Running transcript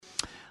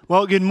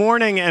Well, good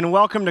morning and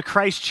welcome to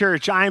Christ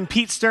Church. I'm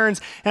Pete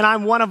Stearns and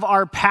I'm one of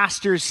our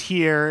pastors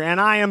here, and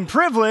I am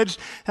privileged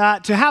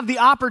to have the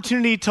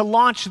opportunity to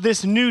launch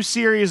this new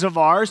series of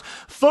ours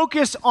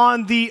focused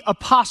on the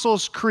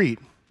Apostles' Creed.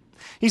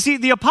 You see,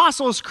 the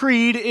Apostles'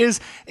 Creed is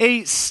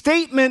a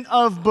statement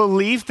of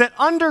belief that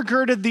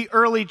undergirded the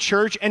early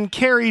church and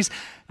carries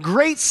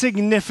great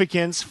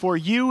significance for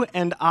you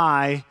and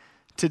I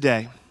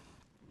today.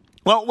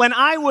 Well, when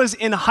I was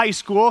in high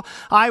school,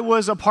 I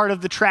was a part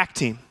of the track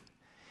team.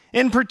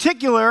 In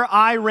particular,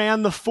 I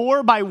ran the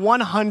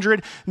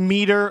 4x100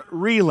 meter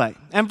relay.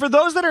 And for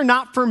those that are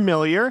not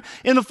familiar,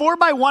 in the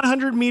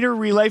 4x100 meter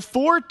relay,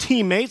 4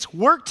 teammates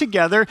work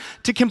together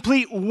to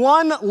complete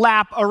one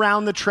lap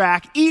around the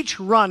track, each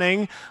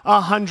running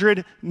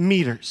 100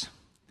 meters.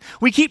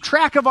 We keep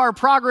track of our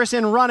progress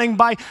in running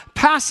by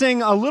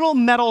passing a little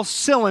metal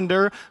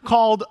cylinder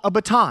called a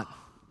baton.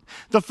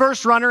 The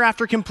first runner,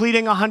 after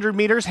completing 100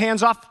 meters,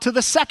 hands off to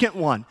the second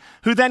one,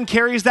 who then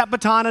carries that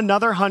baton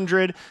another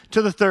 100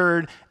 to the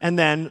third and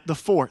then the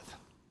fourth.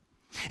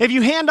 If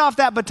you hand off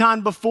that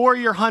baton before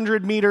your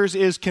 100 meters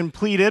is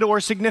completed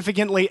or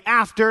significantly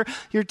after,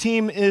 your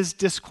team is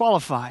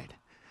disqualified.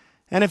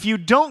 And if you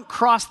don't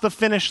cross the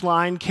finish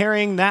line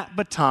carrying that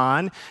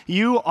baton,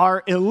 you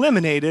are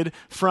eliminated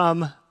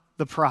from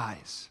the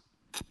prize.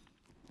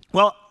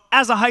 Well,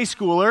 as a high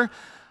schooler,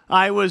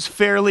 I was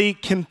fairly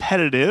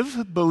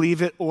competitive,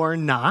 believe it or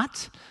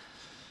not.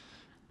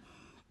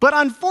 But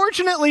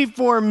unfortunately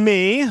for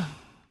me,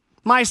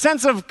 my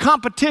sense of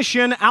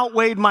competition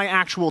outweighed my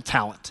actual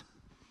talent.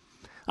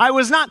 I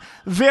was not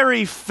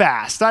very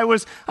fast. I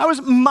was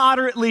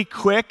moderately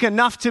quick,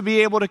 enough to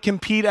be able to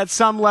compete at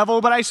some level,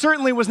 but I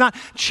certainly was not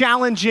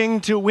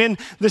challenging to win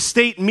the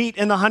state meet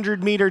in the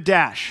 100-meter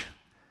dash.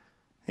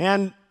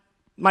 And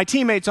my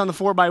teammates on the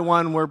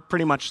 4x1 were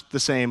pretty much the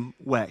same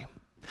way.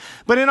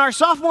 But in our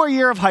sophomore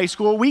year of high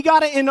school, we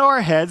got it into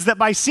our heads that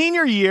by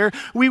senior year,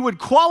 we would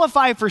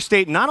qualify for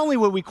state. Not only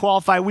would we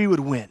qualify, we would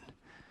win.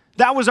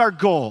 That was our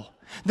goal.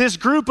 This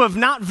group of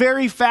not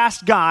very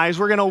fast guys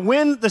were going to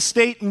win the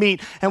state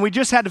meet, and we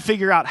just had to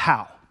figure out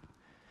how.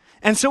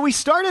 And so we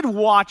started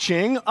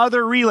watching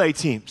other relay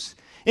teams.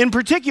 In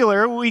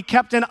particular, we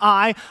kept an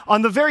eye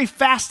on the very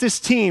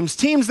fastest teams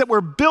that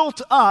were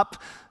built up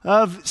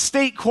of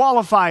state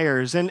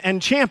qualifiers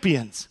and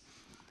champions.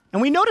 And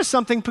we noticed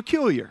something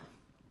peculiar.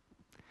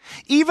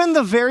 Even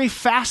the very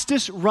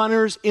fastest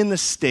runners in the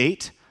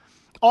state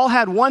all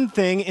had one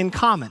thing in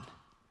common.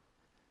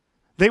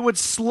 They would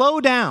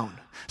slow down,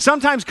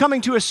 sometimes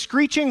coming to a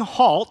screeching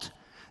halt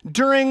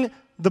during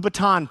the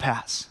baton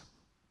pass.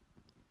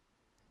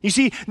 You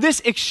see,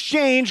 this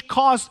exchange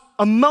caused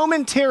a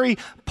momentary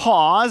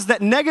pause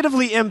that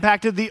negatively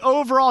impacted the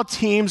overall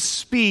team's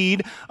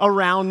speed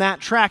around that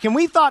track. And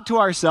we thought to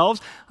ourselves,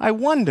 I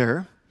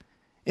wonder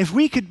if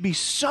we could be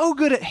so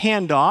good at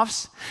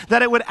handoffs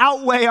that it would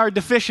outweigh our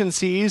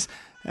deficiencies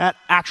at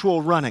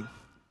actual running.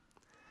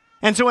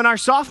 And so in our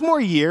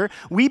sophomore year,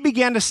 we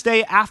began to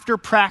stay after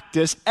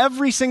practice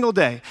every single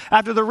day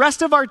after the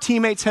rest of our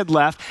teammates had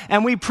left,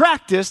 and we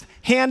practiced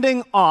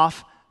handing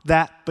off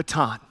that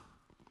baton.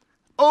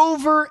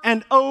 Over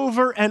and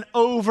over and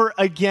over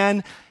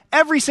again,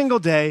 every single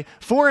day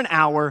for an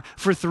hour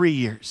for 3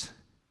 years.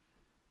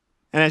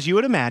 And as you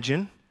would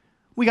imagine,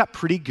 we got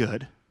pretty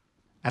good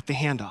at the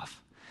handoff.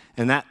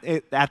 And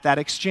at that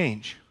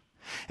exchange.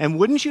 And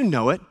wouldn't you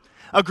know it,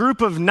 a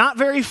group of not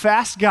very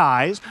fast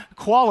guys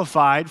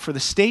qualified for the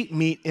state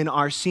meet in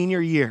our senior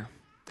year.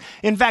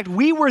 In fact,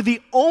 we were the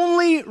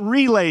only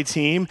relay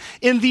team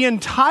in the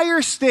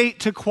entire state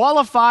to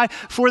qualify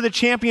for the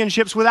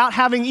championships without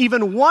having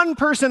even one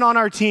person on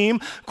our team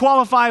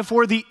qualify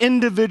for the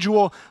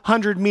individual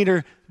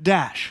 100-meter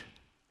dash.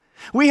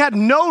 We had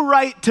no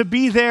right to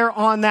be there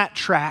on that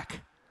track,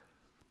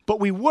 but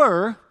we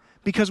were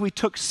because we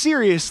took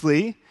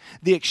seriously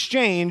the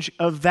exchange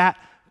of that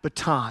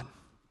baton.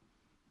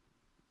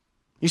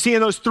 You see,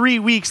 in those 3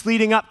 weeks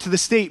leading up to the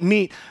state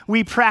meet,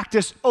 we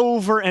practiced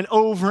over and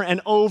over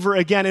and over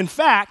again. In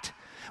fact,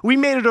 we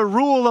made it a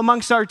rule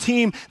amongst our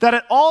team that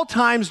at all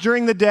times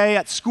during the day,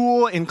 at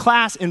school, in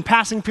class, in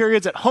passing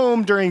periods, at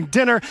home, during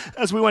dinner,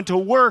 as we went to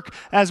work,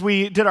 as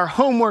we did our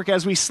homework,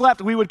 as we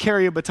slept, we would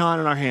carry a baton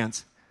in our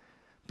hands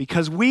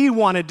because we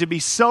wanted to be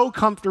so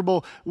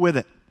comfortable with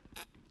it.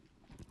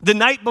 The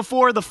night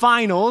before the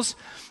finals,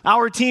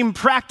 our team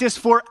practiced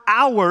for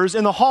hours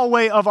in the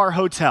hallway of our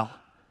hotel.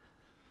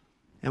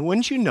 And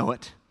wouldn't you know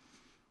it,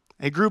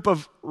 a group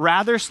of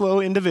rather slow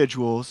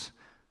individuals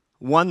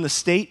won the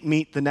state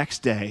meet the next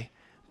day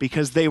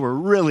because they were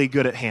really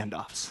good at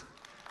handoffs.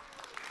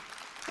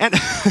 And,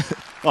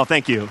 well,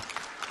 thank you.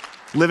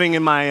 Living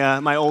in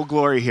my old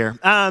glory here.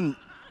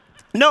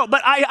 No,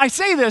 but I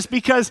say this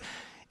because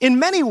in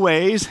many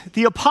ways,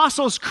 the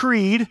Apostles'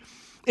 Creed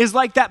is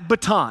like that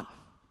baton.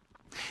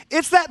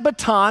 It's that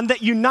baton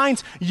that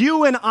unites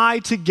you and I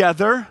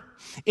together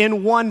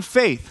in one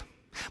faith.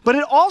 But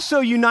it also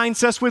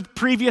unites us with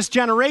previous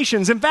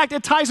generations. In fact,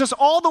 it ties us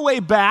all the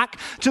way back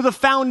to the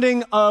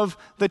founding of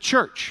the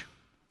church.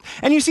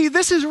 And you see,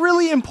 this is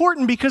really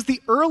important because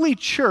the early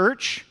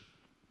church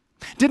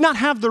did not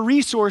have the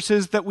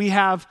resources that we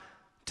have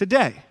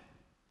today.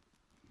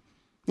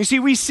 You see,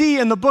 we see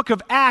in the book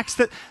of Acts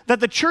that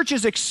the church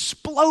is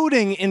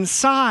exploding in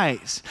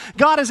size.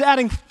 God is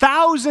adding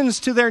thousands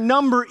to their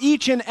number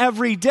each and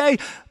every day,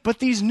 but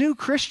these new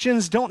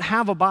Christians don't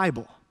have a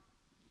Bible.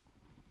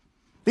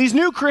 These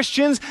new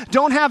Christians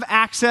don't have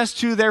access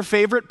to their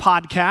favorite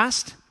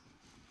podcast.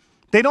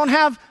 They don't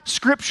have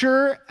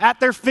scripture at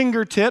their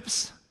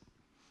fingertips.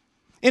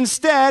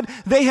 Instead,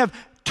 they have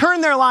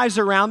turned their lives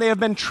around. They have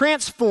been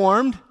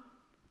transformed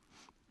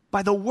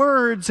by the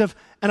words of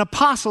an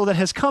apostle that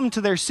has come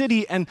to their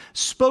city and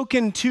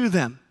spoken to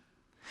them.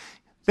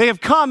 They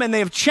have come and they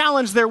have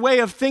challenged their way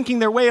of thinking,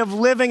 their way of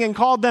living, and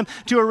called them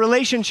to a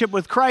relationship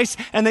with Christ,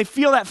 and they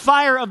feel that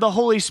fire of the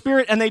Holy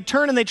Spirit, and they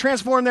turn and they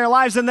transform their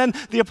lives, and then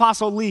the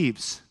apostle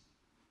leaves.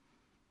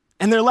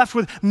 And they're left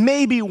with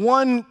maybe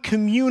one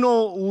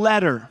communal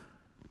letter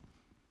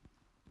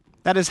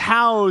that is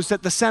housed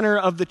at the center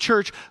of the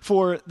church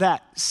for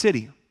that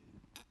city.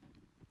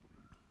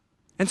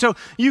 And so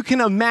you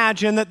can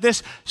imagine that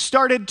this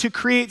started to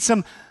create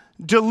some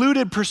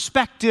diluted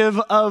perspective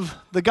of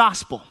the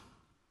gospel.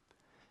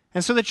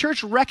 And so the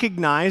church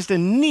recognized a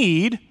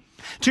need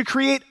to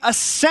create a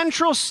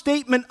central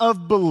statement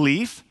of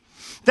belief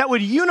that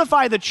would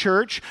unify the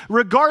church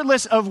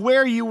regardless of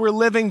where you were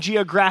living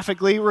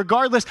geographically,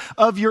 regardless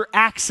of your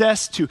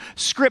access to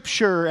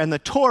Scripture and the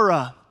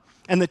Torah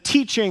and the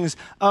teachings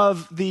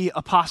of the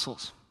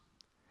apostles.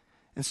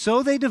 And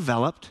so they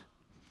developed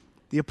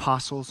the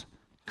Apostles'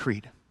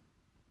 Creed.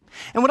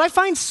 And what I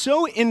find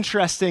so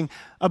interesting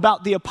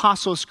about the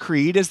Apostles'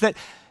 Creed is that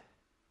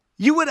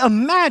you would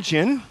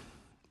imagine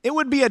it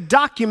would be a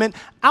document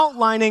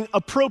outlining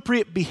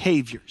appropriate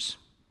behaviors.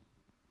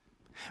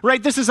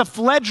 Right? This is a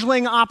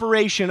fledgling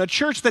operation, a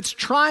church that's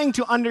trying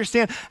to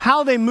understand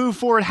how they move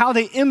forward, how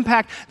they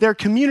impact their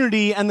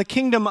community and the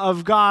kingdom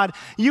of God.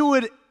 You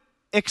would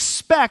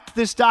expect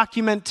this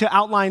document to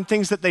outline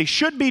things that they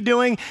should be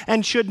doing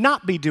and should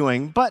not be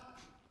doing. But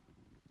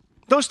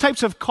those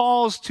types of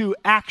calls to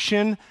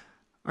action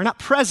are not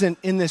present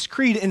in this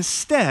creed.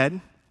 Instead,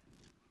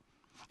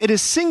 it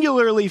is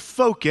singularly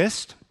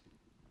focused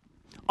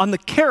on the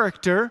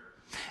character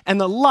and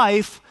the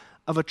life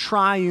of a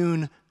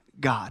triune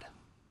God.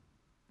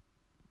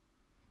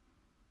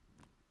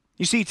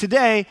 You see,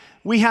 today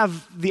we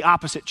have the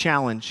opposite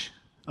challenge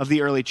of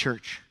the early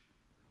church.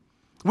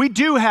 We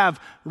do have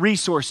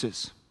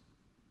resources.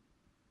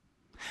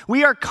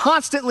 We are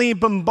constantly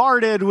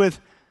bombarded with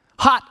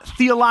hot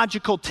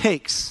theological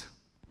takes.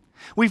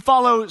 We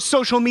follow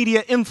social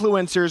media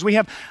influencers. We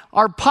have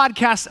our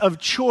podcasts of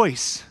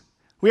choice.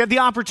 We have the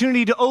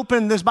opportunity to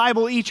open this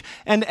Bible each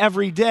and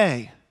every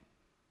day.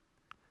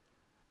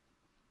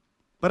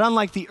 But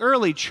unlike the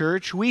early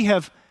church, we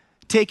have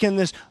taken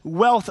this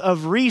wealth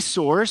of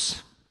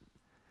resource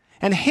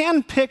and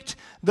handpicked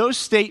those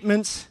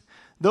statements,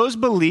 those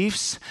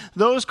beliefs,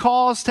 those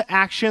calls to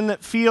action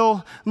that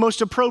feel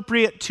most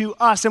appropriate to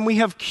us. And we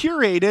have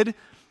curated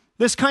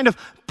this kind of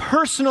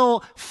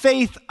personal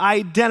faith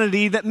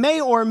identity that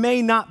may or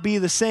may not be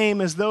the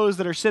same as those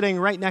that are sitting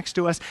right next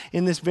to us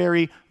in this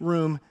very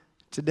room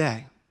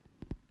today.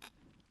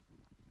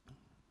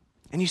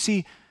 And you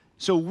see,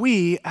 so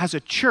we as a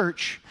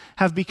church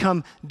have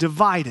become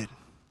divided.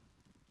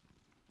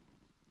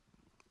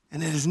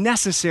 And it is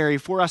necessary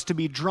for us to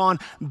be drawn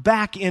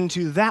back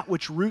into that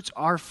which roots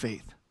our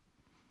faith,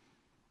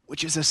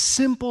 which is a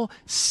simple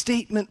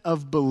statement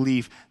of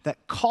belief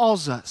that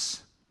calls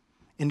us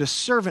into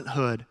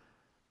servanthood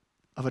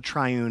of a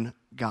triune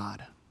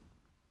God.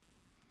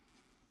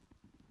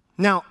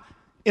 Now,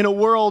 in a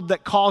world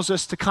that calls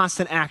us to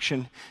constant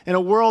action, in a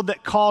world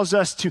that calls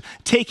us to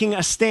taking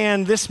a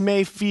stand, this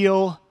may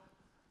feel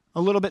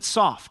a little bit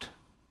soft.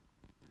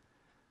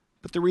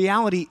 But the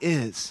reality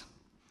is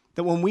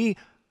that when we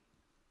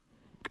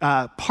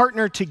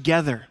partner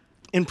together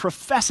in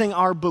professing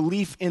our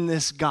belief in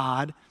this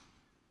God,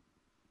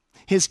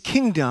 his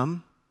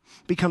kingdom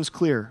becomes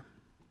clearer.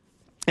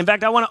 In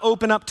fact, I want to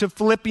open up to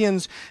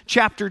Philippians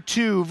chapter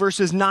 2,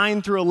 verses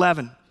 9 through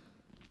 11.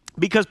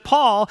 Because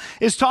Paul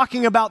is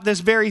talking about this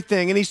very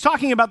thing, and he's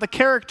talking about the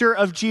character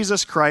of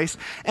Jesus Christ.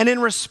 And in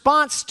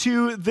response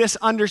to this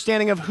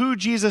understanding of who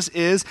Jesus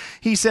is,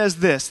 he says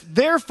this: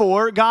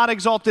 "Therefore, God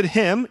exalted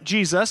him,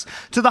 Jesus,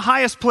 to the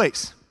highest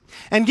place,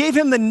 and gave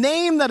him the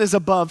name that is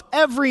above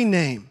every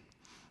name,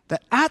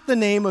 that at the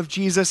name of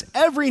Jesus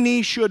every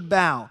knee should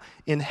bow,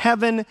 in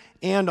heaven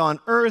and on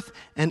earth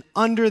and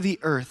under the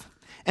earth,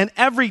 and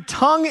every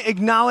tongue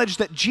acknowledge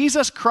that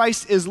Jesus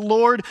Christ is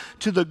Lord,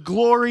 to the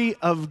glory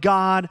of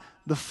God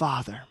the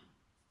Father."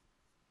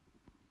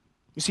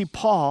 You see,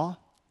 Paul,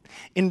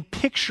 in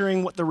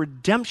picturing what the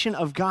redemption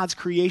of God's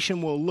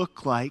creation will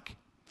look like,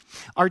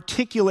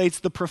 articulates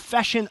the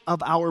profession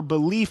of our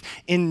belief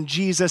in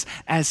Jesus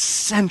as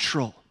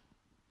central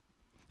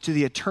to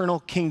the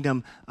eternal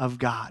kingdom of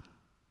God.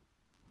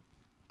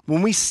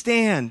 When we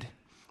stand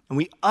and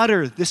we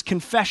utter this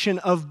confession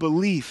of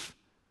belief,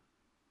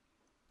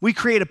 we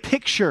create a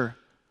picture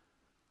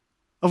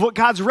of what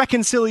God's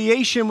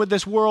reconciliation with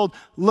this world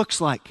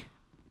looks like.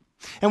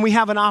 And we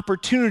have an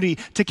opportunity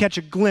to catch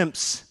a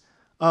glimpse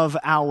of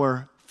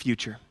our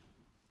future.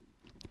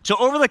 So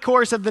over the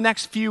course of the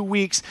next few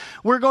weeks,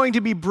 we're going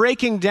to be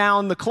breaking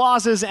down the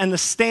clauses and the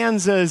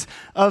stanzas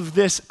of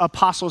this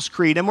Apostles'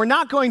 Creed. And we're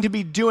not going to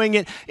be doing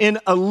it in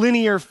a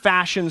linear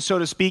fashion, so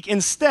to speak.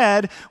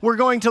 Instead, we're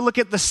going to look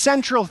at the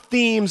central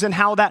themes and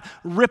how that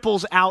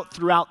ripples out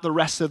throughout the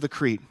rest of the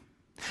creed.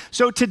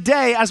 So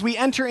today, as we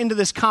enter into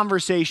this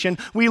conversation,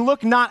 we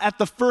look not at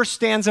the first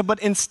stanza, but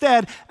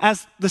instead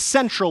as the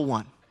central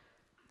one,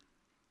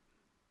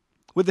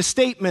 with a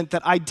statement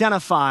that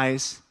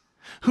identifies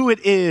who it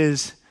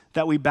is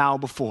that we bow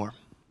before.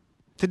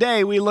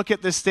 Today, we look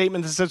at this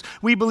statement that says,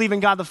 we believe in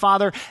God the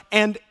Father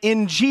and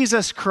in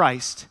Jesus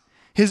Christ,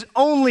 his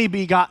only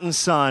begotten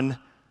Son,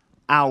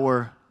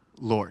 our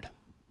Lord.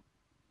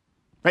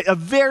 Right? A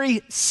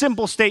very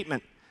simple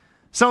statement.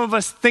 Some of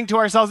us think to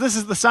ourselves, this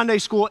is the Sunday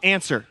school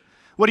answer.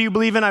 What do you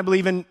believe in? I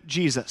believe in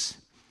Jesus.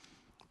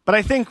 But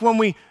I think when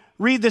we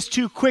read this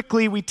too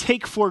quickly, we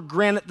take for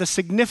granted the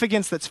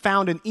significance that's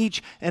found in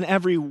each and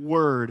every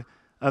word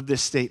of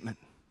this statement.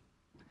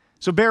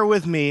 So bear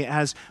with me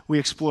as we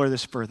explore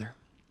this further.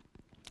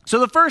 So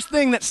the first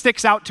thing that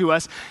sticks out to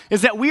us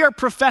is that we are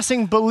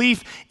professing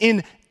belief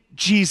in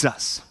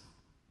Jesus.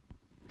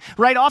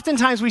 Right?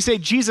 Oftentimes we say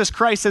Jesus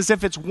Christ as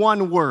if it's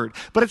one word,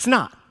 but it's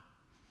not.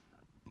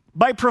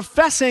 By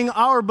professing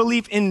our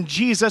belief in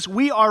Jesus,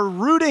 we are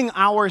rooting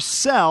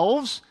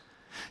ourselves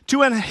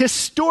to an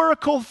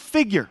historical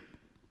figure.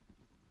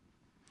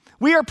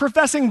 We are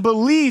professing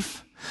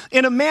belief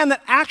in a man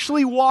that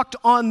actually walked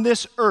on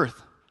this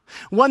earth,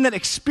 one that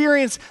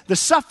experienced the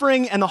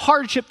suffering and the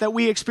hardship that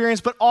we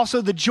experience, but also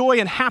the joy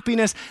and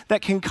happiness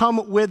that can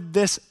come with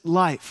this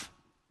life.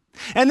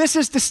 And this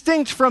is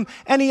distinct from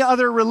any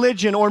other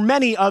religion or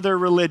many other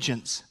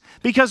religions,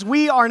 because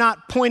we are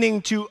not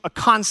pointing to a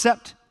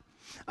concept,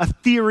 a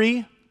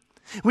theory.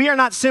 We are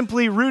not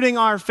simply rooting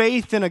our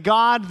faith in a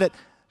God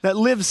that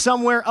lives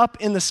somewhere up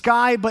in the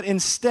sky, but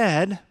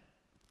instead,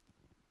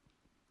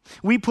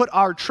 we put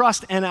our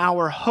trust and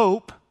our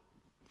hope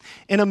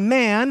in a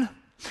man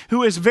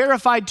who is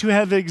verified to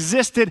have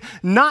existed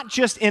not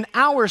just in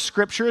our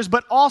scriptures,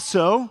 but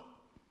also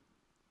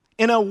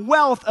in a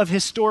wealth of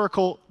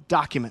historical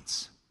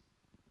documents.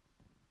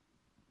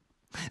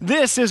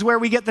 This is where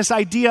we get this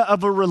idea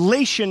of a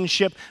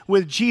relationship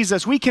with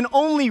Jesus. We can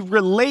only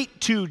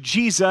relate to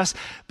Jesus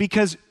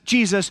because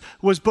Jesus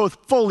was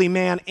both fully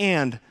man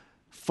and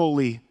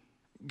fully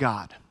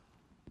God.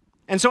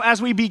 And so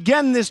as we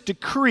begin this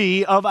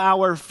decree of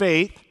our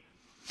faith,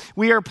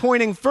 we are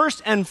pointing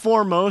first and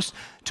foremost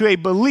to a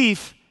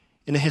belief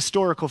in a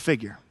historical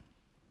figure.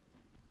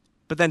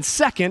 But then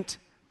second,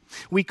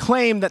 we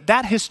claim that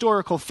that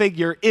historical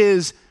figure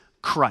is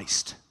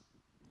Christ.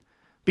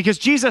 Because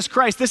Jesus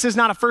Christ, this is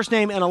not a first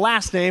name and a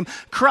last name.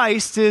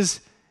 Christ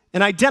is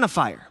an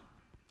identifier.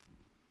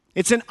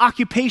 It's an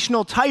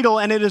occupational title,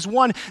 and it is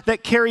one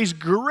that carries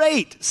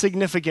great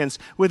significance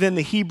within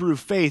the Hebrew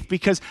faith,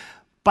 because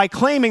by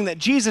claiming that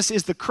Jesus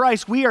is the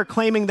Christ, we are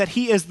claiming that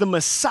he is the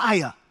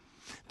Messiah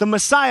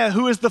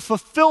who is the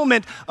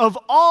fulfillment of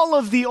all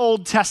of the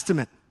Old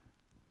Testament.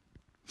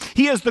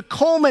 He is the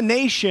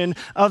culmination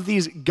of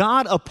these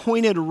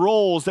God-appointed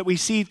roles that we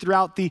see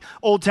throughout the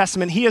Old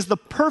Testament. He is the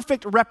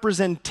perfect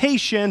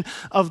representation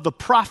of the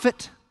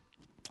prophet,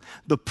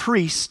 the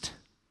priest,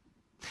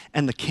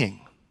 and the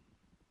king.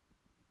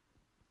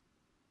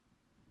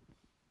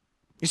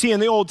 You see,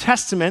 in the Old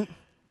Testament,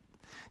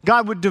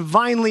 God would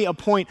divinely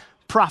appoint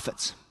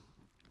prophets.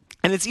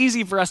 And it's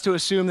easy for us to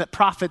assume that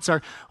prophets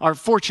are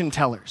fortune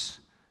tellers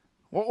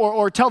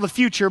or tell the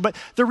future, but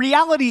the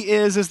reality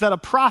is that a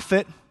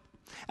prophet,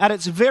 at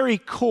its very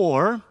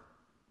core,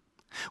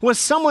 was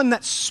someone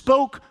that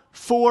spoke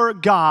for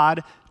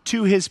God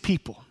to his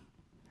people.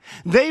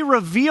 They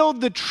revealed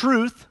the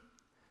truth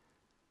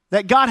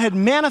that God had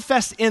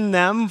manifest in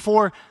them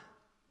for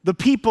the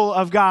people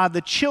of God,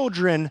 the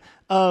children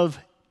of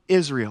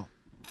Israel.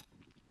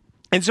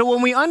 And so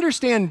when we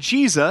understand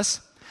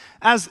Jesus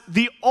as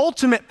the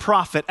ultimate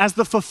prophet, as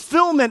the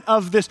fulfillment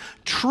of this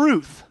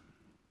truth,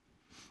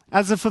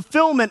 as the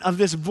fulfillment of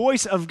this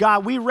voice of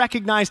God, we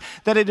recognize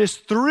that it is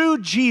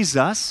through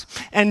Jesus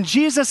and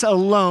Jesus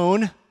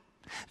alone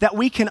that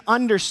we can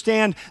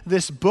understand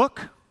this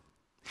book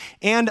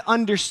and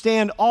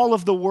understand all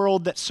of the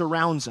world that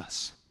surrounds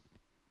us.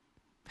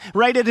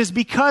 Right? It is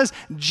because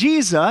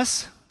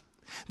Jesus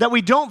that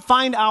we don't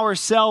find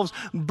ourselves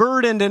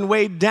burdened and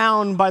weighed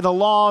down by the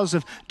laws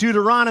of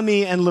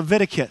Deuteronomy and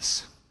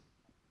Leviticus.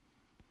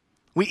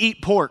 We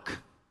eat pork,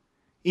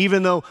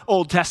 even though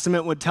Old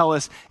Testament would tell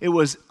us it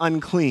was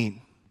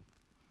unclean.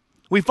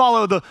 We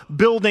follow the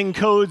building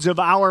codes of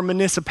our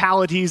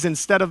municipalities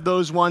instead of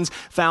those ones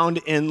found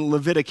in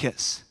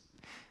Leviticus.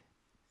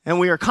 And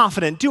we are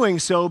confident doing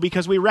so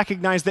because we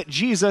recognize that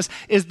Jesus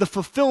is the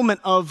fulfillment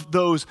of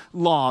those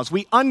laws.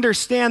 We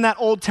understand that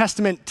Old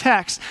Testament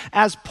text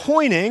as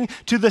pointing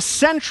to the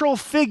central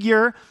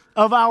figure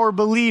of our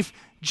belief,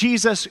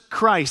 Jesus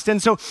Christ.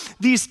 And so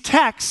these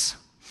texts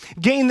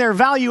gain their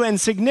value and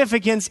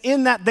significance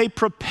in that they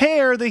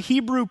prepare the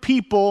Hebrew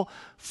people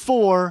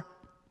for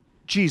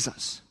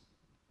Jesus.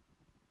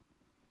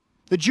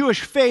 The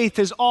Jewish faith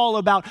is all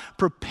about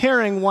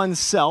preparing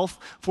oneself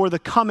for the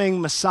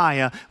coming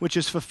Messiah, which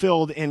is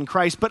fulfilled in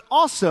Christ. But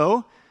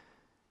also,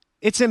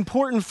 it's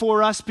important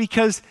for us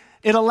because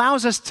it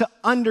allows us to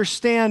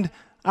understand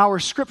our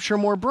scripture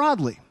more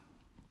broadly.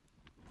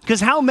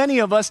 Because how many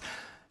of us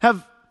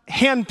have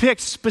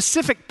handpicked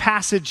specific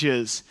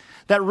passages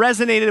that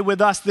resonated with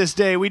us this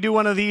day? We do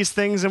one of these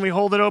things and we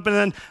hold it open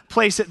and then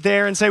place it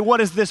there and say, what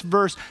does this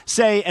verse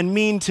say and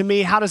mean to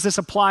me? How does this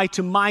apply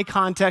to my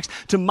context,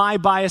 to my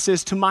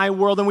biases, to my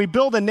world? And we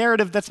build a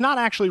narrative that's not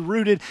actually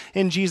rooted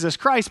in Jesus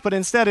Christ, but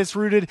instead it's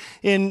rooted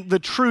in the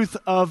truth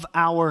of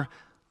our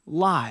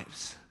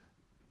lives.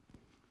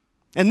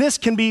 And this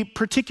can be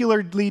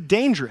particularly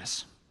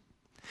dangerous.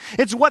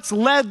 It's what's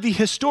led the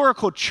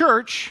historical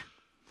church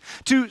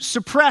to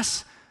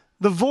suppress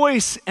the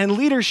voice and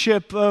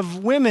leadership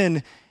of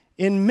women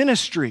in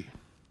ministry.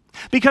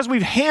 Because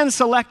we've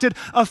hand-selected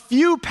a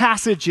few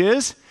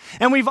passages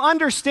and we've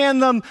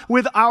understand them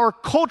with our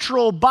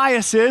cultural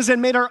biases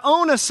and made our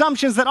own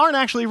assumptions that aren't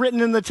actually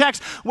written in the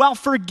text, while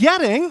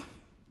forgetting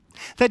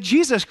that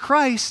Jesus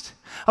Christ,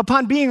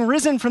 upon being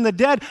risen from the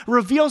dead,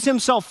 reveals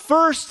himself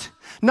first,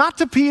 not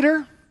to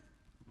Peter,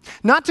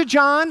 not to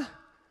John,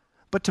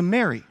 but to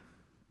Mary.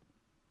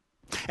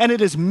 And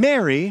it is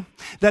Mary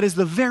that is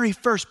the very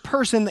first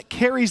person that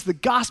carries the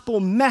gospel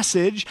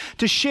message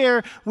to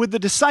share with the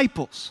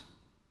disciples.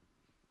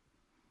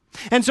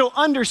 And so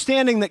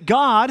understanding that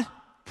God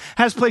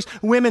has placed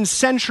women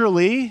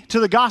centrally to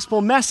the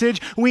gospel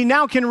message, we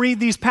now can read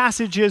these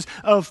passages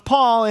of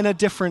Paul in a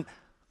different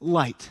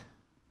light.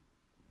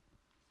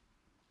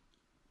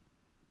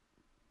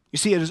 You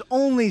see, it is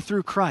only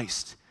through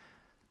Christ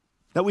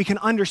that we can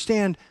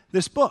understand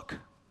this book.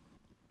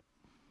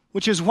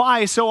 Which is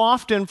why so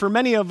often for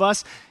many of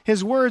us,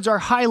 his words are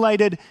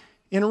highlighted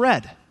in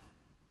red.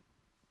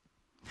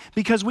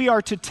 Because we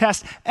are to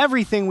test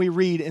everything we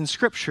read in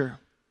Scripture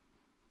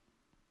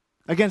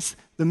against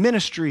the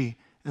ministry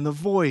and the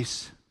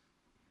voice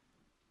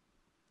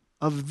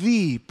of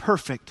the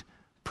perfect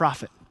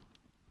prophet.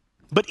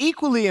 But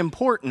equally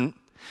important,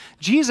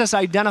 Jesus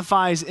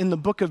identifies in the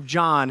book of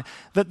John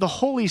that the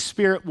Holy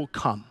Spirit will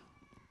come.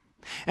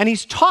 And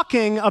he's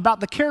talking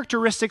about the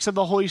characteristics of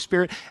the Holy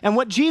Spirit. And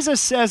what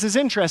Jesus says is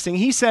interesting.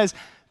 He says,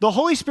 the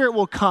Holy Spirit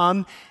will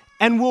come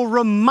and will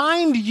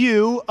remind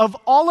you of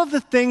all of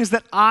the things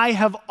that I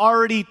have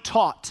already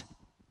taught.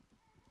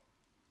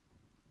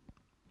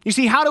 You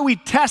see, how do we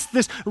test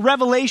this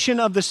revelation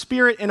of the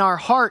Spirit in our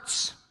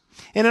hearts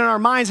and in our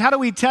minds? How do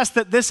we test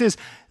that this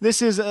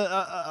is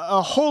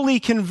a holy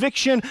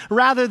conviction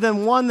rather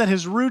than one that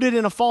is rooted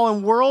in a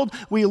fallen world?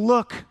 We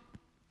look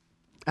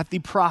at the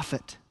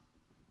prophet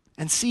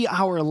and see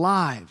our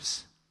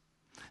lives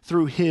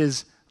through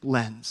his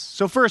lens.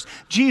 So first,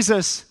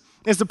 Jesus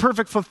is the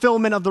perfect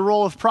fulfillment of the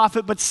role of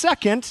prophet, but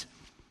second,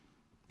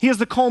 he is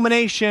the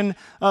culmination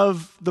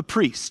of the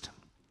priest.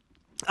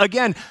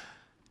 Again,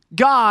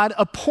 God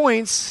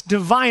appoints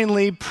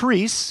divinely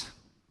priests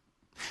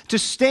to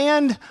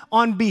stand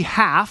on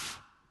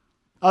behalf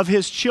of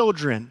his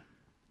children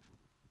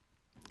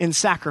in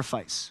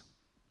sacrifice.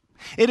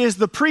 It is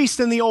the priest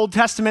in the Old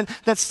Testament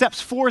that steps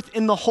forth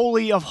in the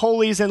Holy of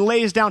Holies and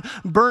lays down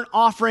burnt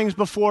offerings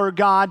before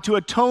God to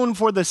atone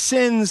for the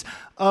sins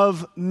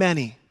of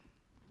many.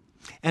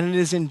 And it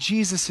is in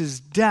Jesus'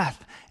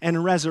 death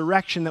and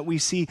resurrection that we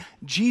see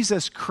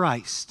Jesus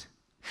Christ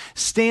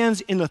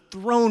stands in the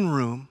throne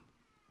room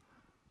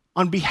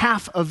on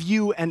behalf of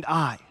you and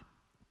I.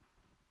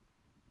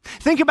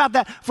 Think about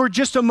that for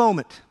just a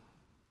moment.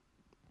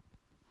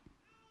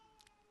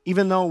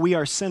 Even though we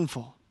are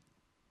sinful,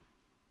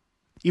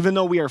 even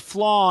though we are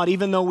flawed,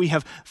 even though we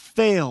have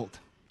failed,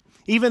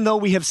 even though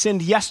we have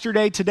sinned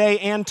yesterday, today,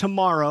 and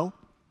tomorrow,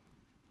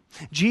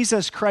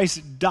 Jesus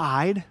Christ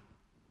died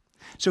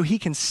so he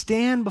can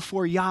stand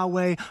before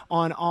Yahweh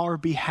on our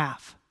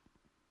behalf,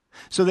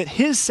 so that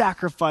his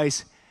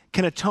sacrifice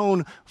can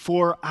atone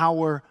for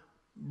our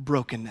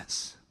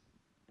brokenness.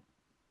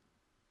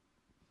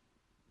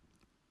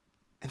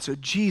 And so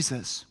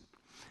Jesus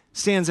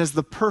stands as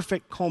the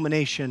perfect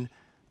culmination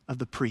of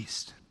the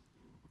priest.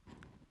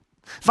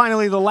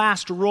 Finally, the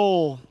last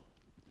role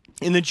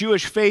in the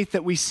Jewish faith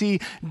that we see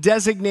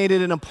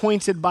designated and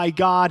appointed by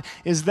God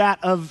is that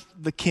of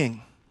the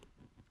king.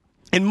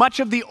 And much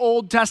of the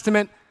Old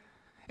Testament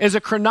is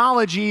a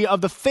chronology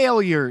of the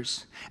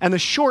failures and the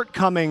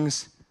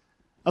shortcomings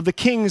of the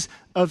kings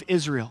of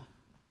Israel.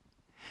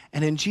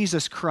 And in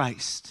Jesus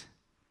Christ,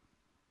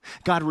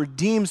 God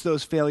redeems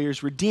those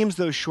failures, redeems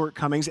those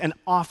shortcomings, and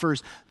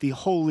offers the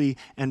holy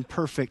and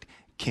perfect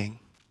king.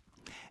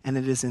 And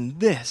it is in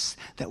this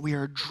that we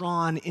are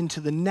drawn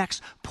into the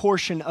next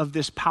portion of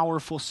this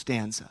powerful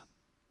stanza.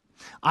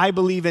 I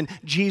believe in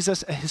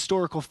Jesus, a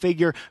historical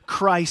figure,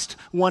 Christ,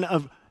 one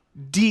of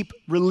deep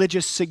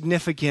religious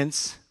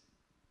significance,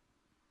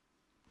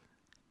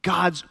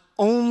 God's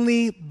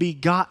only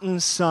begotten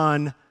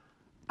Son,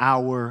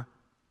 our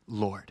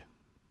Lord.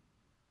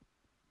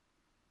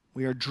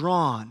 We are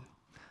drawn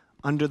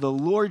under the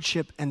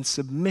lordship and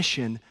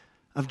submission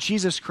of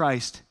Jesus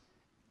Christ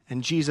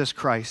and Jesus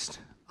Christ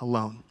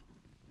alone.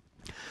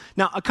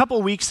 Now, a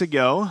couple weeks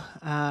ago,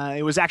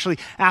 it was actually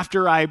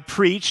after I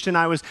preached, and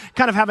I was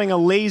kind of having a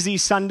lazy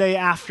Sunday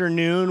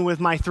afternoon with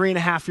my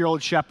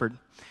 3.5-year-old Shepherd.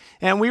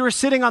 And we were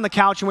sitting on the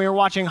couch and we were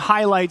watching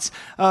highlights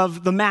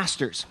of the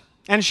Masters.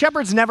 And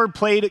Shepherd's never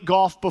played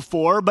golf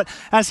before, but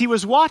as he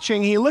was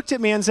watching, he looked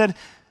at me and said,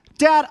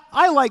 "Dad,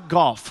 I like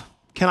golf.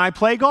 Can I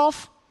play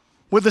golf?"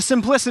 With the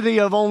simplicity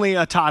of only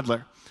a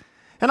toddler.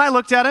 And I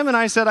looked at him and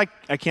I said,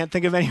 I can't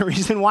think of any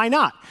reason why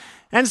not.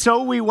 And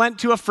so we went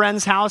to a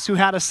friend's house who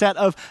had a set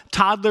of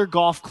toddler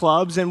golf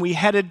clubs, and we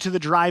headed to the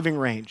driving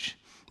range.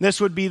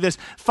 This would be this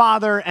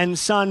father and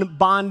son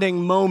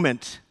bonding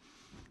moment.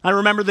 I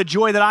remember the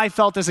joy that I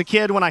felt as a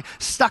kid when I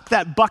stuck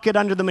that bucket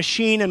under the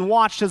machine and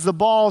watched as the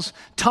balls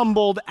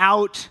tumbled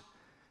out.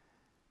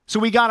 So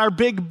we got our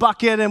big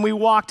bucket and we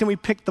walked and we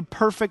picked the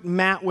perfect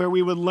mat where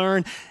we would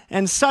learn.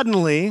 And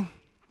suddenly,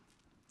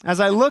 as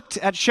I looked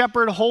at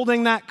Shepherd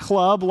holding that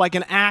club like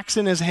an axe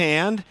in his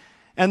hand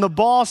and the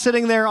ball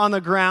sitting there on the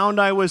ground,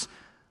 I was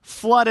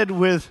flooded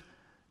with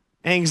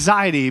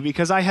anxiety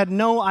because I had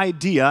no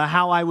idea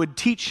how I would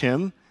teach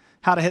him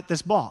how to hit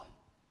this ball.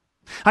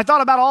 I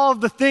thought about all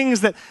of the things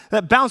that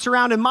bounce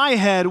around in my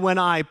head when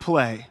I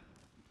play.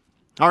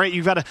 All right,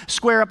 you've got to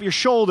square up your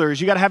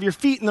shoulders. You've got to have your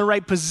feet in the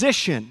right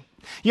position.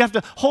 You have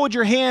to hold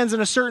your hands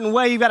in a certain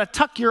way. You've got to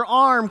tuck your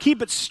arm,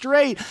 keep it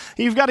straight.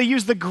 You've got to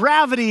use the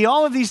gravity,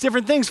 all of these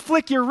different things.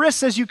 Flick your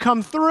wrists as you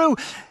come through.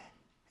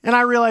 And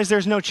I realized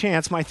there's no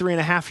chance my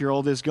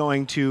 3.5-year-old is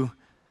going to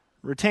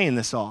retain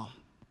this all.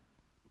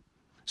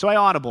 So I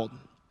audibled.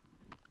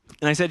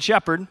 And I said,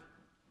 "Shepherd,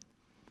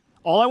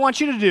 all I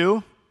want you to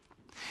do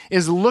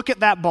is look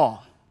at that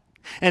ball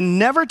and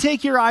never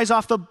take your eyes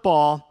off the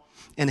ball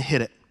and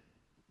hit it."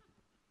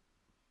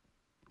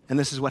 And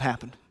this is what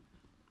happened.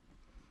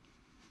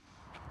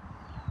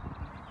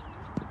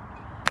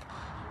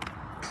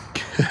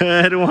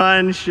 Good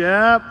one,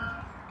 Shep.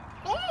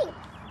 Hey.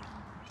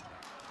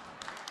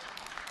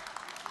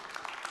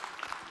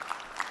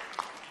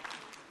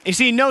 You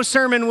see, no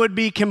sermon would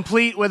be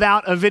complete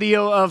without a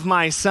video of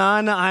my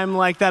son. I'm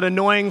like that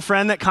annoying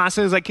friend that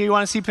constantly is like, "You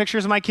want to see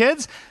pictures of my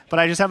kids?" But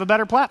I just have a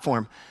better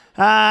platform.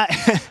 But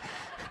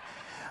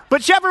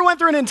Shepherd went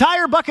through an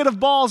entire bucket of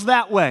balls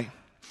that way,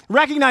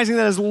 recognizing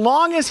that as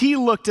long as he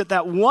looked at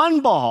that one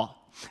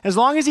ball, as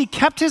long as he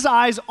kept his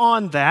eyes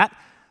on that,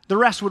 the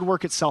rest would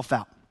work itself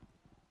out.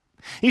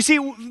 You see,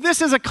 this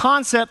is a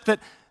concept that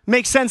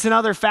makes sense in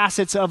other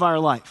facets of our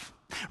life,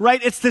 right?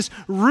 It's this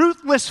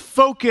ruthless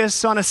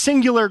focus on a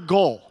singular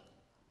goal.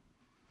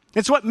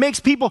 It's what makes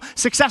people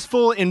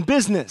successful in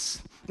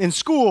business, in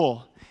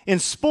school, in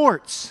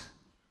sports.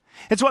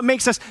 It's what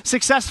makes us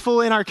successful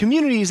in our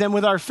communities and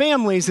with our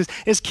families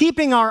is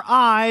keeping our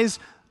eyes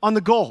on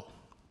the goal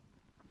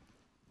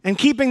and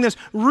keeping this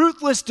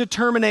ruthless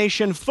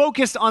determination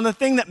focused on the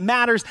thing that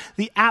matters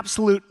the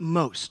absolute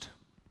most.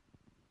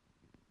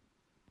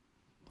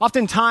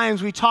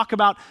 Oftentimes, we talk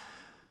about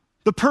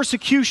the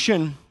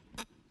persecution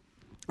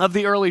of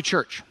the early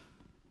church.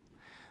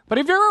 But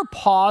have you ever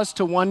paused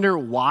to wonder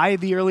why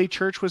the early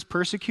church was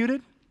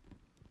persecuted?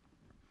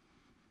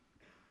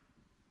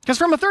 Because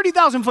from a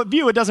 30,000-foot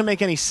view, it doesn't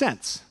make any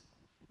sense,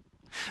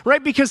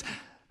 right? Because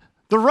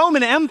the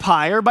Roman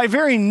Empire, by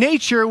very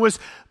nature, was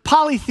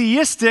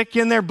polytheistic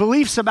in their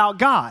beliefs about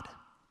God.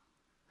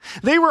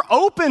 They were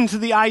open to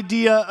the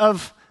idea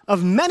of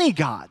many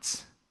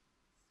gods.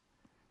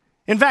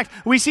 In fact,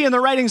 we see in the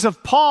writings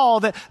of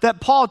Paul that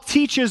Paul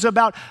teaches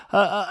about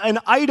an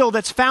idol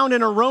that's found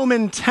in a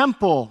Roman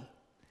temple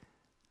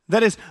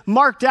that is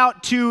marked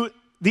out to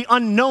the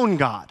unknown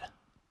God.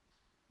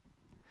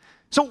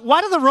 So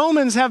why do the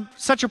Romans have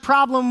such a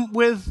problem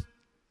with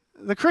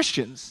the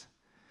Christians?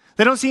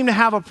 They don't seem to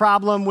have a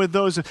problem with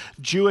those of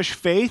Jewish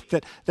faith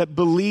that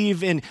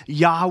believe in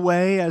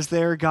Yahweh as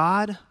their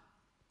God.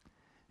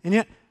 And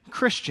yet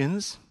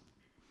Christians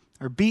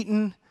are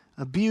beaten,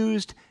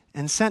 abused,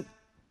 and sent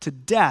to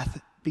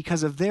death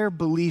because of their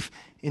belief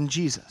in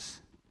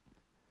Jesus.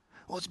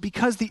 Well, it's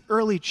because the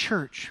early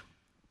church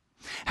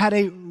had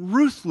a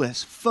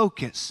ruthless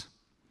focus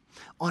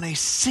on a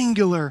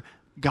singular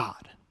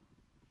God.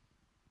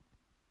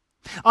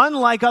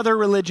 Unlike other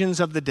religions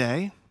of the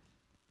day,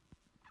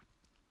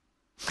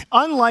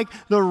 unlike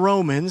the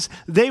Romans,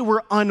 they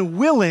were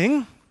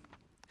unwilling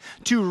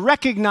to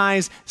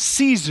recognize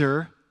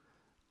Caesar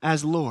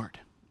as Lord.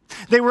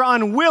 They were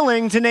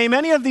unwilling to name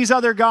any of these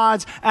other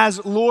gods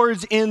as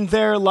lords in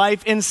their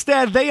life.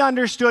 Instead, they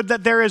understood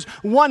that there is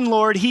one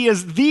Lord, he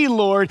is the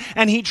Lord,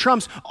 and he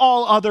trumps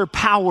all other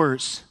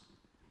powers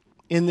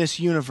in this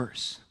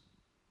universe.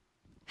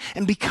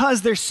 And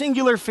because their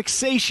singular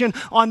fixation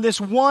on this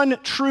one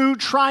true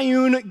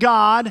triune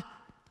God,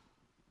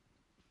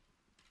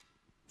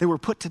 they were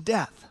put to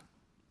death.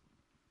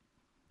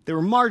 They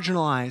were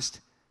marginalized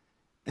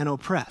and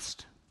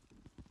oppressed.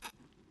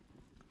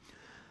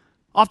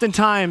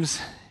 Oftentimes,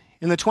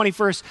 in the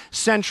 21st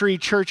century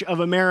Church of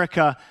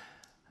America,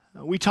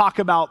 we talk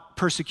about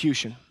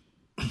persecution.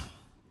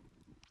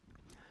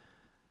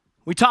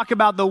 We talk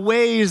about the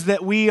ways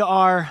that we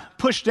are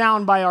pushed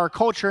down by our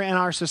culture and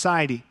our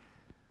society.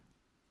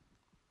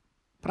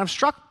 But I'm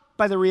struck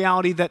by the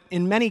reality that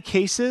in many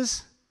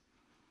cases,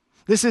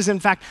 this is in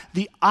fact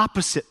the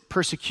opposite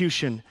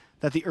persecution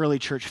that the early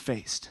church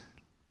faced.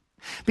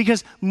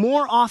 Because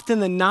more often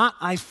than not,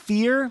 I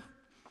fear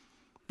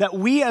that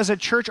we as a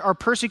church are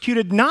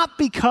persecuted not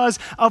because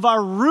of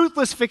our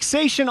ruthless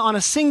fixation on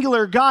a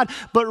singular God,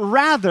 but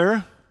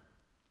rather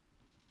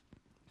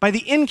by the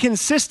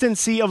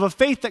inconsistency of a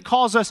faith that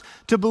calls us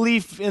to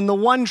believe in the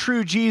one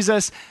true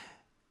Jesus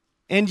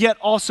and yet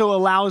also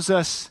allows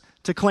us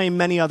to claim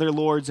many other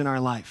lords in our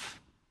life.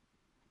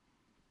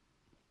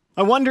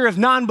 I wonder if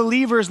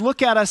non-believers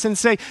look at us and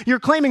say, you're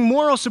claiming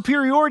moral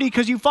superiority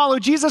because you follow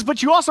Jesus,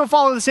 but you also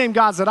follow the same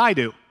gods that I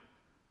do.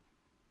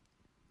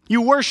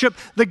 You worship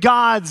the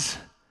gods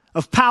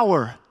of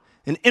power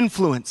and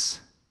influence,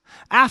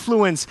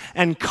 affluence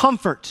and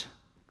comfort.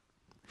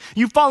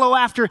 You follow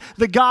after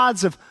the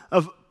gods of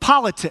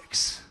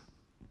politics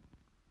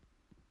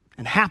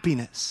and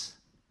happiness.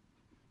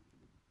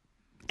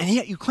 And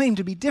yet you claim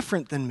to be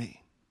different than me.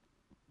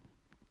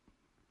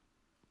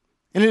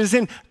 And it is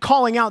in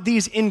calling out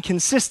these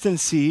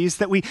inconsistencies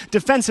that we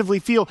defensively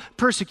feel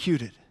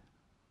persecuted.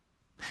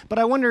 But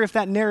I wonder if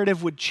that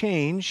narrative would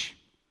change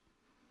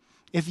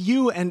if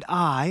you and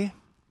I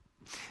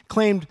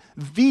claimed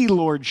the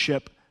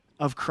lordship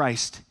of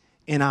Christ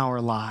in our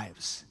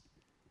lives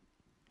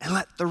and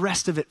let the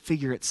rest of it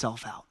figure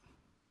itself out.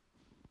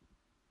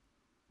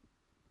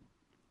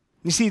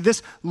 You see,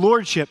 this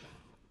lordship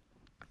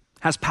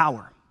has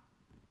power.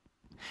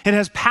 It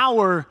has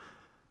power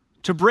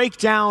to break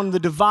down the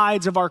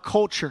divides of our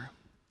culture,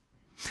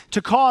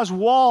 to cause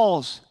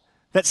walls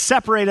that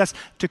separate us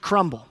to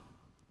crumble.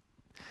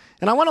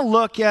 And I want to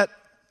look at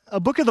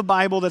a book of the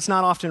Bible that's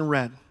not often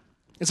read.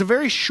 It's a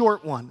very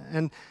short one,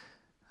 and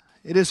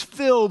it is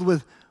filled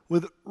with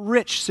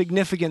rich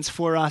significance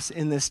for us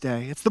in this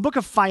day. It's the book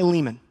of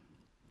Philemon.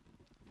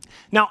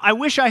 Now, I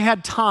wish I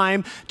had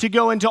time to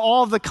go into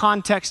all of the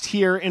context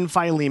here in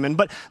Philemon,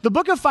 but the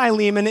book of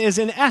Philemon is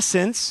in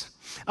essence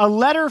a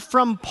letter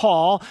from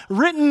Paul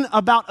written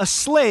about a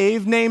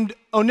slave named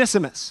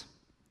Onesimus.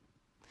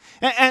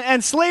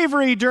 And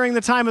slavery during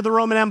the time of the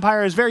Roman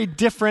Empire is very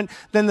different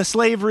than the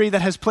slavery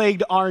that has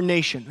plagued our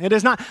nation. It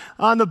is not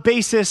on the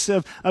basis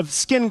of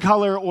skin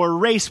color or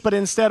race, but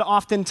instead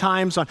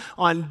oftentimes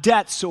on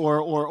debts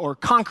or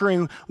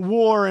conquering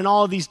war and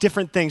all of these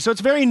different things. So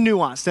it's very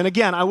nuanced. And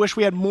again, I wish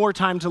we had more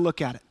time to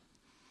look at it.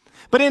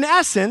 But in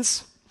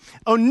essence,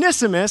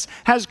 Onesimus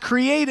has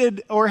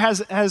created or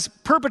has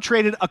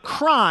perpetrated a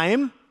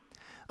crime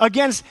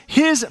against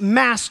his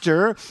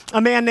master,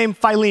 a man named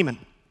Philemon.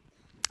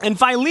 And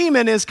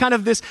Philemon is kind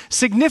of this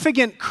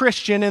significant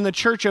Christian in the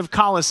church of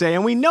Colossae.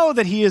 And we know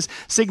that he is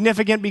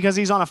significant because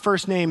he's on a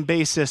first-name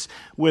basis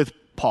with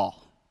Paul.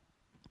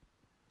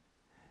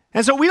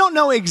 And so we don't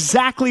know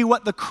exactly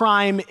what the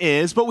crime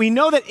is, but we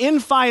know that in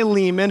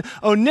Philemon,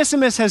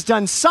 Onesimus has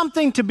done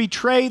something to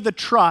betray the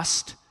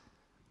trust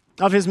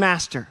of his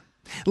master.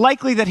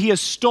 Likely that he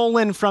has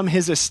stolen from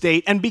his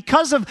estate. And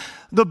because of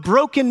the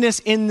brokenness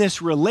in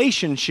this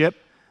relationship,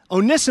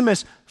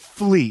 Onesimus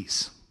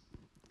flees.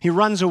 He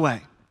runs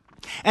away.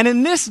 And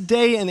in this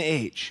day and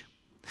age,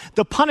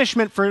 the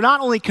punishment for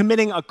not only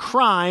committing a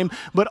crime,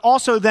 but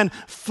also then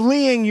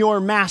fleeing your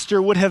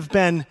master would have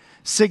been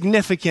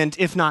significant,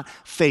 if not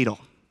fatal.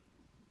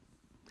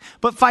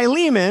 But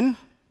Philemon,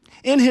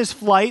 in his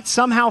flight,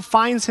 somehow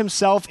finds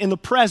himself in the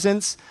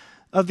presence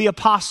of the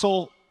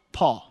Apostle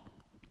Paul.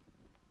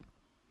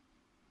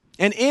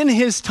 And in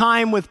his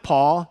time with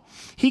Paul,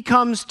 he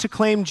comes to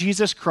claim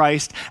Jesus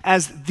Christ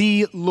as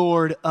the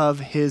Lord of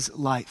his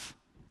life.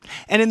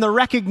 And in the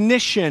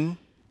recognition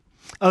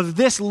of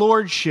this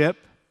lordship,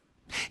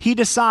 he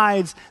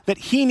decides that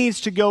he needs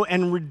to go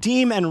and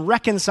redeem and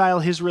reconcile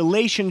his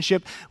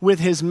relationship with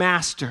his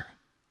master.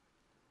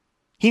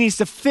 He needs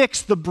to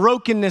fix the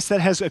brokenness that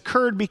has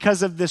occurred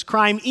because of this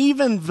crime,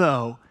 even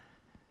though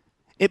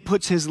it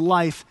puts his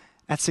life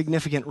at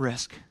significant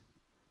risk.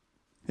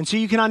 And so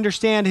you can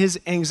understand his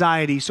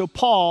anxiety. So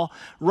Paul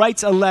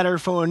writes a letter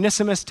for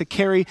Onesimus to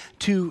carry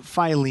to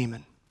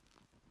Philemon.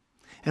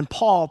 And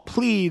Paul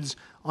pleads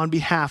on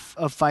behalf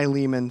of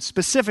Philemon,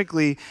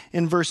 specifically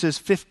in verses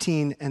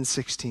 15 and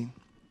 16.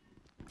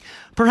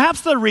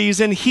 Perhaps the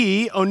reason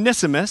he,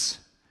 Onesimus,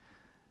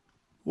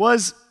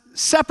 was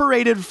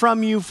separated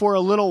from you for a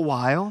little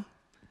while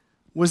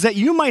was that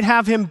you might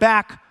have him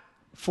back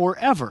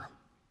forever.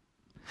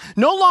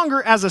 No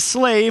longer as a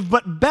slave,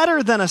 but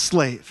better than a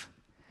slave,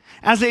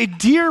 as a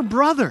dear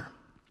brother.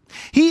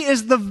 He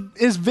is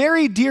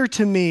very dear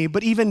to me,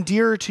 but even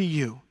dearer to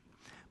you,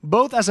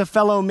 both as a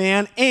fellow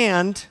man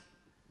and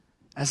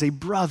as a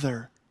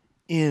brother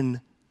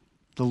in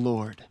the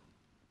Lord.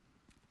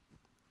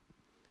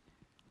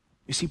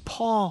 You see,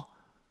 Paul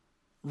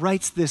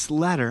writes this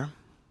letter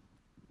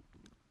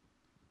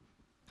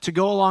to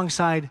go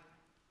alongside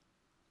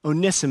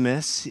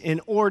Onesimus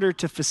in order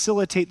to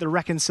facilitate the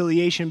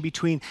reconciliation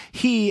between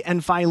he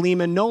and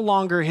Philemon, no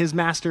longer his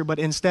master, but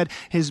instead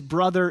his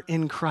brother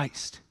in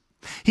Christ.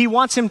 He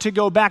wants him to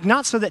go back,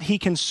 not so that he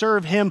can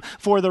serve him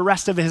for the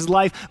rest of his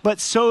life, but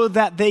so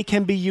that they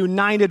can be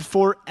united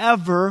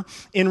forever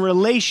in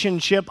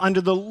relationship under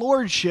the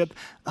lordship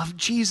of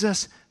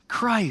Jesus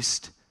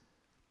Christ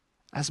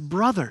as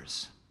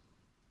brothers.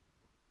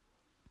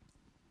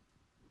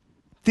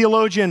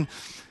 Theologian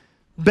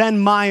Ben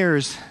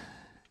Myers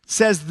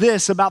says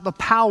this about the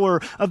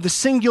power of the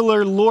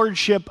singular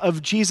lordship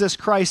of Jesus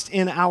Christ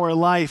in our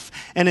life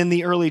and in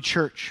the early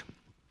church.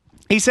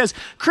 He says,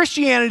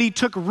 Christianity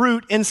took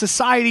root in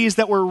societies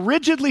that were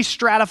rigidly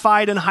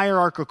stratified and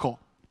hierarchical.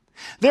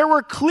 There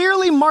were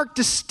clearly marked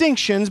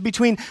distinctions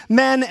between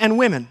men and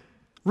women,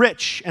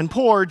 rich and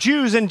poor,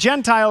 Jews and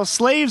Gentiles,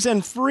 slaves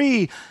and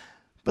free.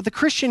 But the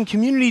Christian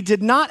community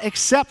did not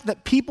accept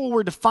that people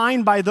were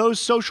defined by those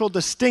social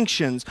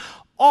distinctions.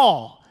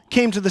 All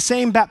came to the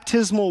same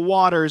baptismal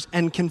waters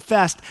and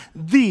confessed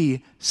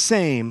the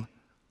same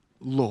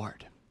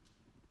Lord.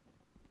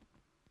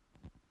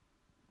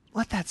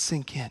 Let that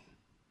sink in.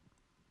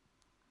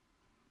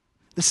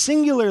 The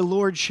singular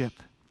lordship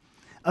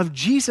of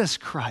Jesus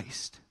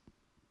Christ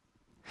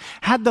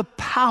had the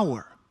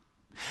power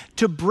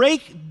to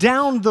break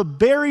down the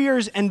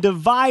barriers and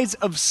divides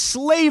of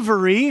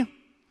slavery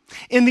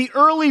in the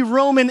early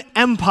Roman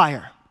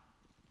Empire.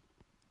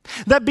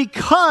 That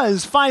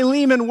because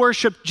Philemon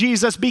worshiped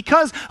Jesus,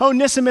 because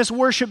Onesimus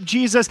worshiped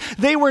Jesus,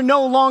 they were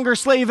no longer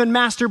slave and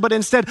master, but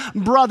instead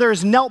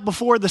brothers knelt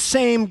before the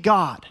same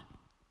God.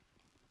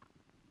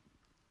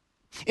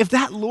 If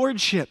that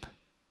lordship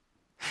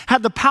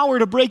had the power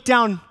to break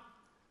down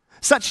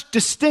such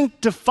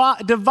distinct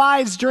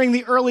divides during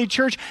the early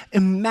church,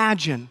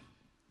 imagine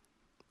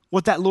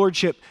what that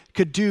lordship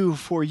could do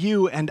for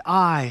you and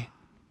I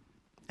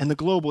and the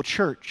global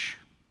church.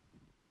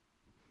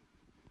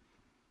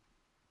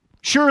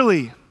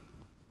 Surely,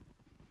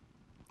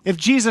 if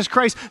Jesus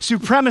Christ's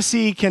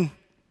supremacy can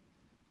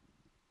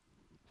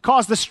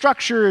cause the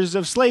structures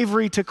of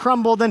slavery to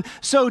crumble, then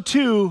so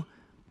too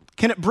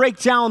can it break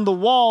down the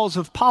walls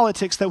of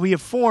politics that we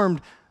have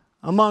formed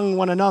among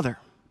one another.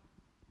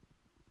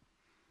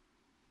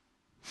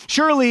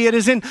 Surely it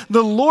is in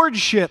the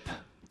lordship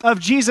of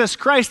Jesus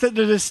Christ that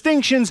the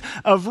distinctions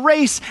of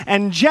race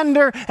and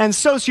gender and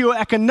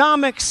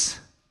socioeconomics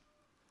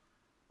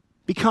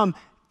become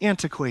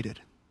antiquated.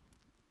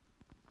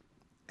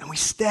 And we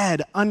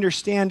instead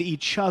understand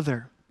each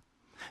other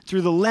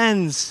through the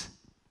lens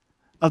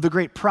of the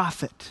great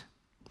prophet,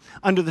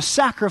 under the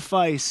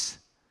sacrifice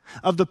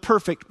of the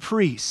perfect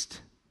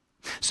priest,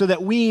 so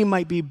that we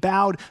might be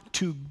bowed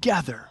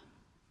together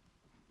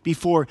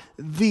before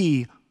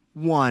the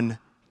one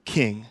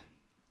King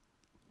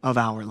of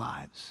our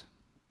lives.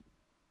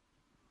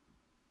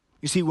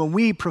 You see, when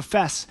we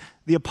profess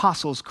the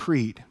Apostles'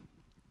 Creed,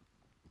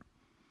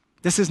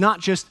 this is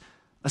not just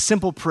a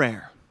simple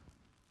prayer.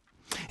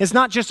 It's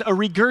not just a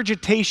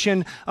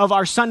regurgitation of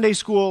our Sunday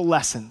school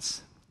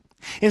lessons.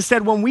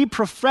 Instead, when we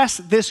profess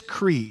this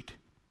creed,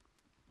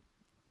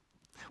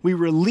 we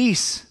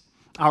release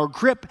our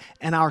grip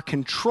and our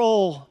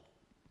control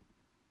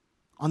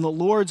on the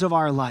lords of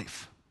our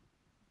life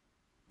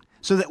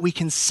so that we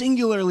can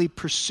singularly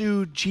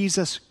pursue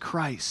Jesus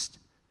Christ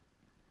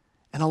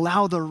and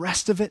allow the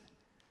rest of it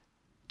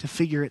to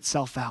figure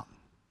itself out.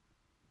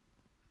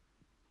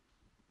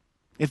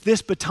 If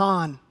this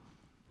baton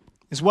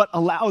is what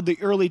allowed the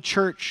early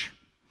church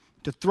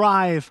to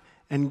thrive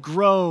and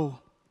grow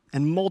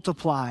and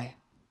multiply,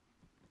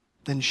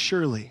 then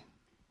surely,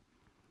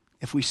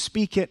 if we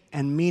speak it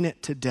and mean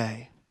it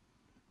today,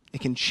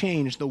 it can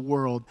change the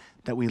world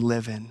that we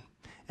live in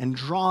and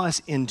draw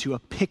us into a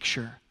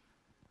picture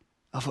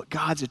of what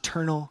God's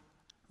eternal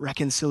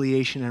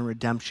reconciliation and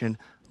redemption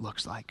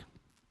looks like.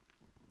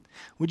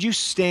 Would you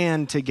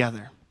stand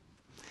together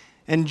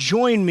and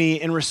join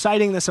me in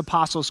reciting this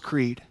Apostles'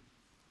 Creed?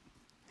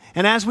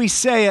 And as we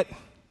say it,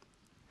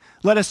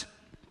 let us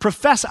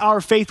profess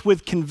our faith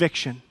with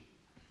conviction,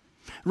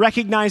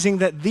 recognizing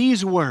that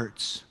these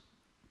words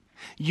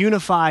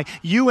unify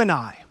you and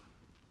I,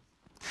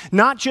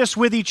 not just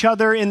with each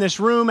other in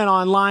this room and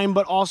online,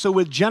 but also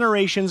with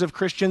generations of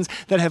Christians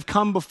that have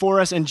come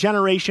before us and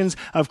generations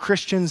of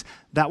Christians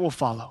that will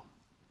follow.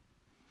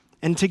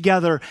 And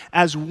together,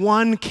 as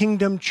one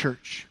kingdom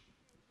church,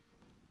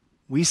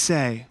 we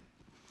say,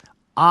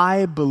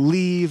 I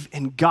believe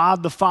in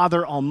God the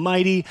Father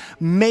Almighty,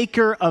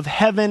 maker of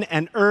heaven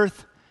and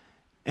earth,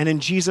 and in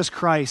Jesus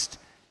Christ,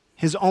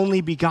 his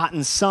only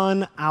begotten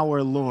Son,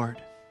 our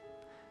Lord,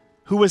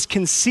 who was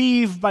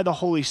conceived by the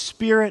Holy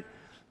Spirit,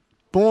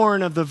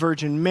 born of the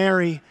Virgin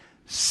Mary,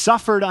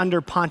 suffered under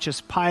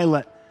Pontius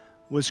Pilate,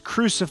 was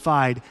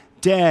crucified,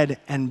 dead,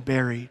 and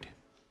buried.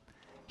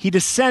 He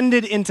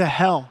descended into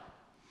hell.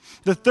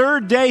 The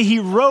third day he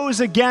rose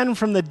again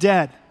from the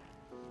dead.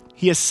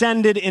 He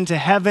ascended into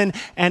heaven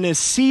and is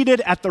seated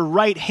at the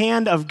right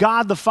hand of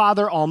God the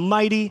Father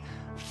Almighty.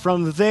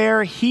 From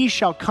there he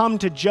shall come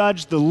to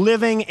judge the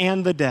living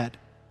and the dead.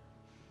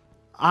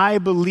 I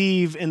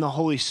believe in the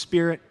Holy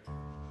Spirit,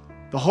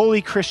 the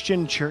holy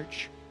Christian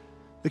church,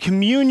 the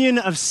communion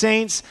of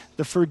saints,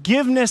 the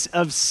forgiveness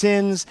of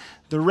sins,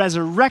 the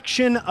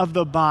resurrection of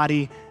the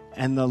body,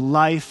 and the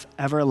life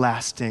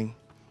everlasting.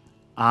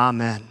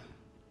 Amen.